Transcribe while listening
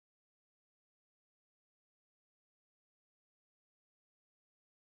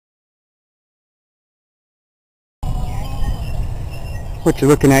What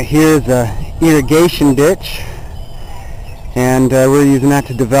you're looking at here is a irrigation ditch, and we're using that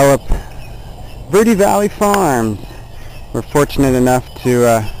to develop Verde Valley Farms. We're fortunate enough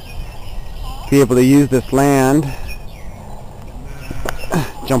to be able to use this land.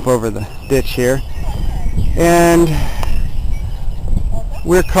 Jump over the ditch here, and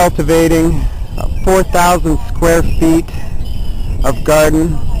we're cultivating 4,000 square feet of garden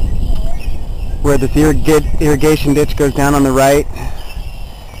where this irrigation ditch goes down on the right.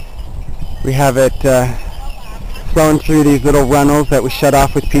 We have it flowing through these little runnels that we shut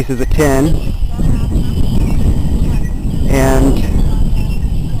off with pieces of tin. And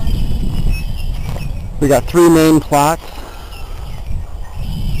we got 3 main plots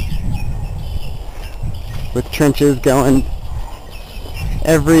with trenches going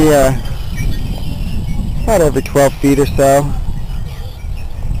about every 12 feet or so,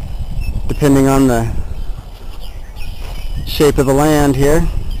 depending on the shape of the land here.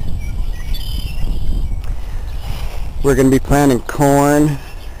 We're going to be planting corn,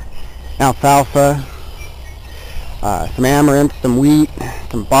 alfalfa, some amaranth, some wheat,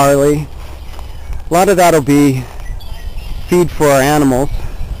 some barley. A lot of that will be feed for our animals.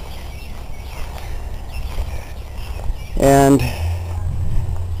 And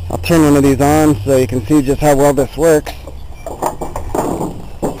I'll turn one of these on so you can see just how well this works.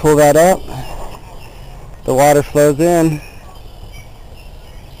 Pull that up, the water flows in,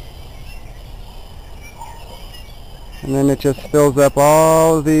 and then it just fills up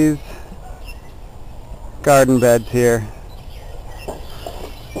all of these garden beds here.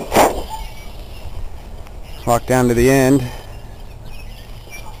 Walk down to the end.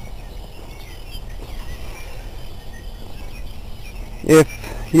 If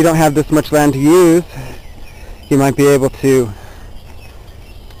you don't have this much land to use, you might be able to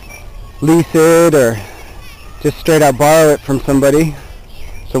lease it or just straight out borrow it from somebody.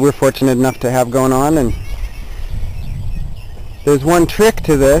 So we're fortunate enough to have going on. And there's one trick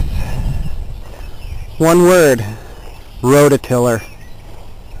to this. One word: rototiller.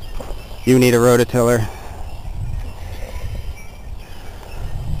 You need a rototiller.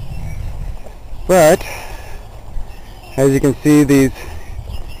 But as you can see, these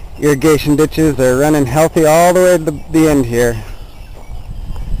irrigation ditches are running healthy all the way to the end here.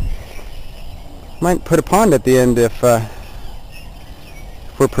 Might put a pond at the end if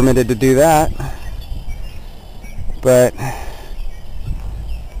we're permitted to do that. But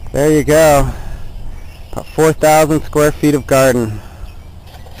there you go. About 4,000 square feet of garden.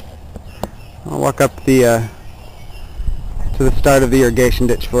 I'll walk up to the start of the irrigation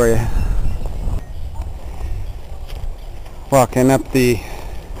ditch for you. Walking up the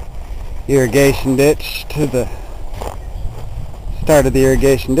irrigation ditch to the start of the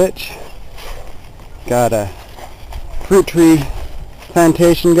irrigation ditch. Got a fruit tree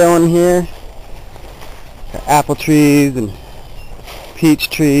plantation going here. Got apple trees and peach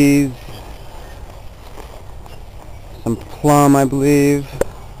trees. Some plum, I believe.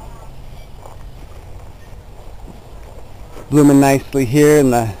 Blooming nicely here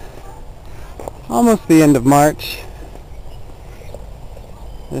in almost the end of March.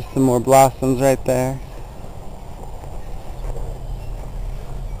 There's some more blossoms right there.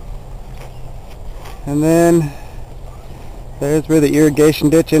 And then there's where the irrigation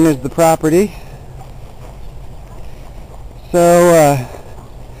ditch enters the property. So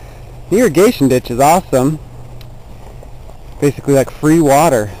the irrigation ditch is awesome. Basically like free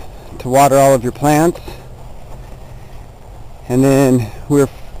water to water all of your plants. And then we're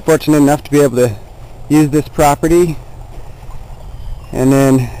fortunate enough to be able to use this property. And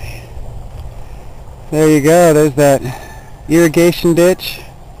then there you go, there's that irrigation ditch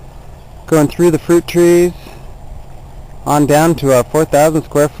going through the fruit trees on down to our 4,000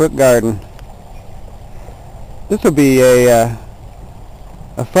 square foot garden. This will be a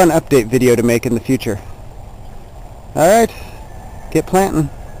fun update video to make in the future. Alright, get planting.